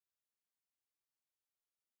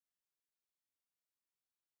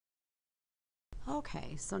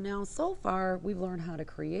Okay, so now so far we've learned how to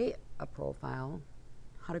create a profile,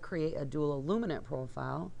 how to create a dual illuminant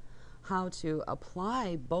profile, how to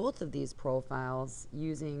apply both of these profiles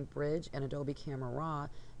using Bridge and Adobe Camera Raw,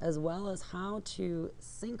 as well as how to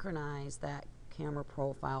synchronize that camera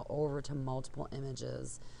profile over to multiple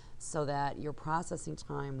images so that your processing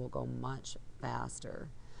time will go much faster.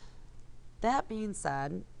 That being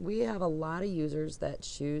said, we have a lot of users that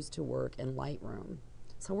choose to work in Lightroom.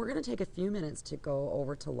 So we're going to take a few minutes to go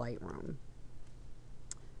over to Lightroom.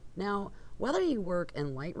 Now, whether you work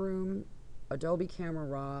in Lightroom, Adobe Camera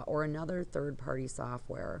Raw, or another third-party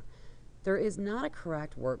software, there is not a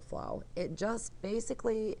correct workflow. It just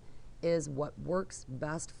basically is what works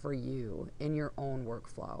best for you in your own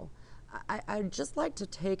workflow. I'd just like to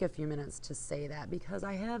take a few minutes to say that because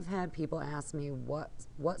I have had people ask me what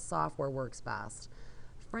software works best.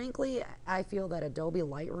 Frankly, I feel that Adobe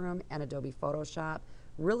Lightroom and Adobe Photoshop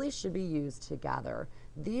really should be used together.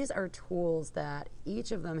 These are tools that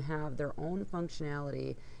each of them have their own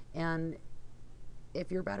functionality, and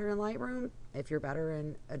if you're better in Lightroom, if you're better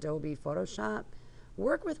in Adobe Photoshop,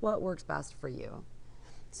 work with what works best for you.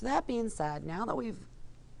 So that being said, now that we've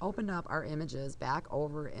opened up our images back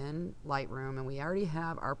over in Lightroom and we already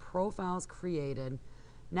have our profiles created,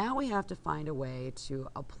 now we have to find a way to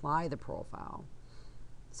apply the profile.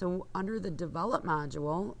 So under the Develop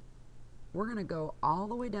module, we're going to go all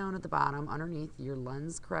the way down at the bottom underneath your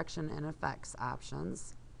lens correction and effects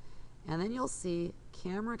options, and then you'll see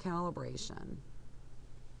camera calibration.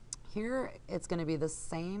 Here it's going to be the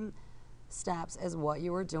same steps as what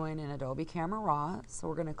you were doing in Adobe Camera Raw. So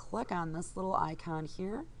we're going to click on this little icon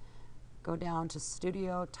here, go down to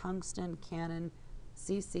Studio Tungsten Canon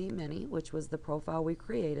CC Mini, which was the profile we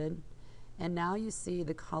created, and now you see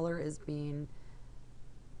the color is being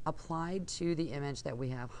applied to the image that we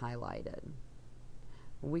have highlighted.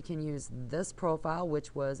 We can use this profile,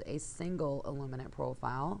 which was a single illuminant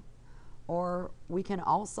profile, or we can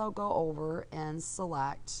also go over and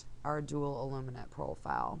select our dual illuminant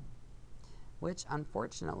profile, which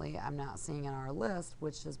unfortunately I'm not seeing in our list,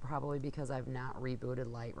 which is probably because I've not rebooted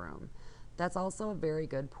Lightroom. That's also a very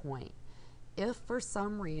good point. If for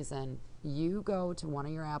some reason you go to one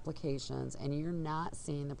of your applications and you're not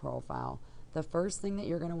seeing the profile, the first thing that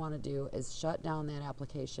you're going to want to do is shut down that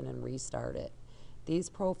application and restart it. These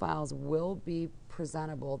profiles will be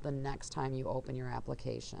presentable the next time you open your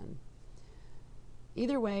application.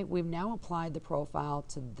 Either way, we've now applied the profile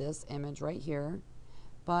to this image right here,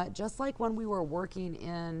 but just like when we were working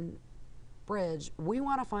in Bridge, we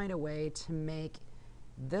want to find a way to make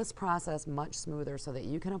this process much smoother so that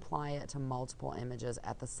you can apply it to multiple images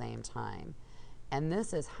at the same time. And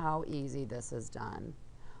this is how easy this is done.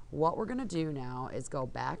 What we're going to do now is go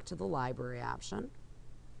back to the library option.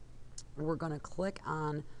 We're going to click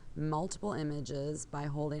on multiple images by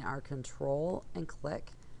holding our control and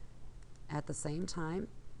click at the same time.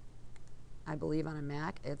 I believe on a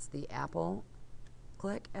Mac it's the Apple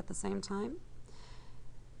click at the same time.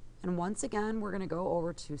 And once again, we're going to go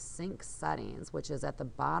over to Sync Settings, which is at the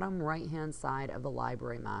bottom right-hand side of the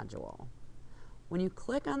library module. When you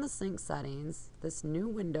click on the Sync Settings, this new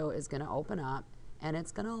window is going to open up, and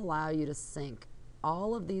it's going to allow you to sync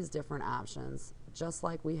all of these different options, just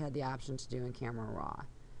like we had the option to do in Camera Raw.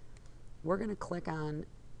 We're going to click on,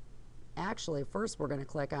 actually first we're going to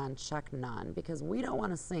click on Check None, because we don't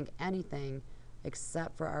want to sync anything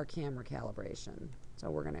except for our camera calibration.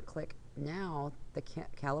 So we're going to click now the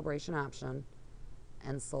calibration option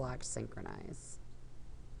and select Synchronize.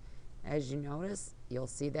 As you notice, you'll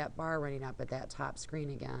see that bar running up at that top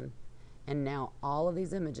screen again, and now all of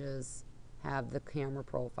these images have the camera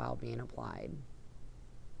profile being applied.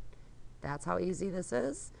 That's how easy this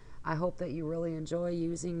is. I hope that you really enjoy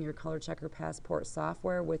using your ColorChecker Passport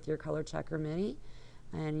software with your ColorChecker Mini,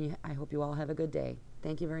 and I hope you all have a good day.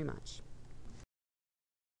 Thank you very much.